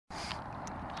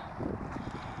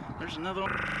There's another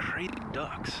one. Great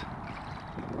ducks.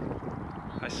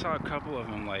 I saw a couple of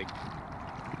them, like,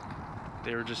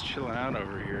 they were just chilling out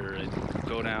over here. They'd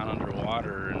go down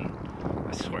underwater, and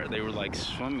I swear they were like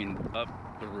swimming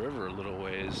up the river a little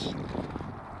ways.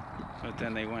 But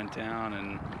then they went down,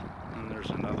 and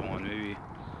there's another one, maybe.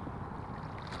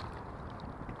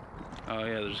 Oh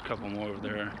yeah, there's a couple more over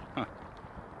there. Huh.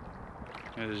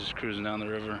 Yeah, they're just cruising down the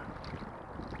river.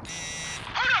 Who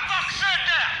the fuck said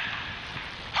that?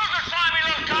 Who's the slimy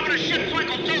little communist shit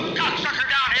twinkle tooth cocksucker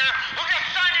down here who gets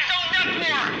signed his own death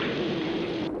warrant?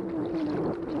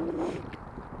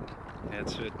 Yeah,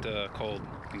 it's a bit cold.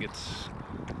 I think it's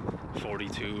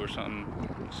 42 or something.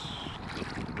 It's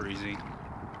a little breezy.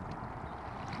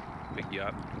 Big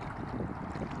yacht.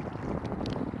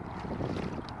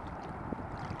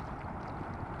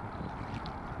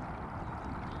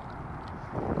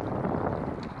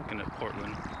 Looking at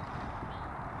Portland.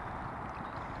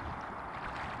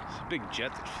 It's a big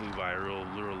jet that flew by real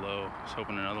low. I was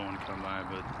hoping another one would come by,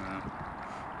 but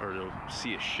or to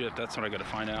see a ship. That's what I got to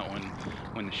find out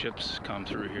when the ships come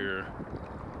through here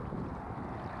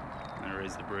and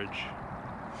raise the bridge.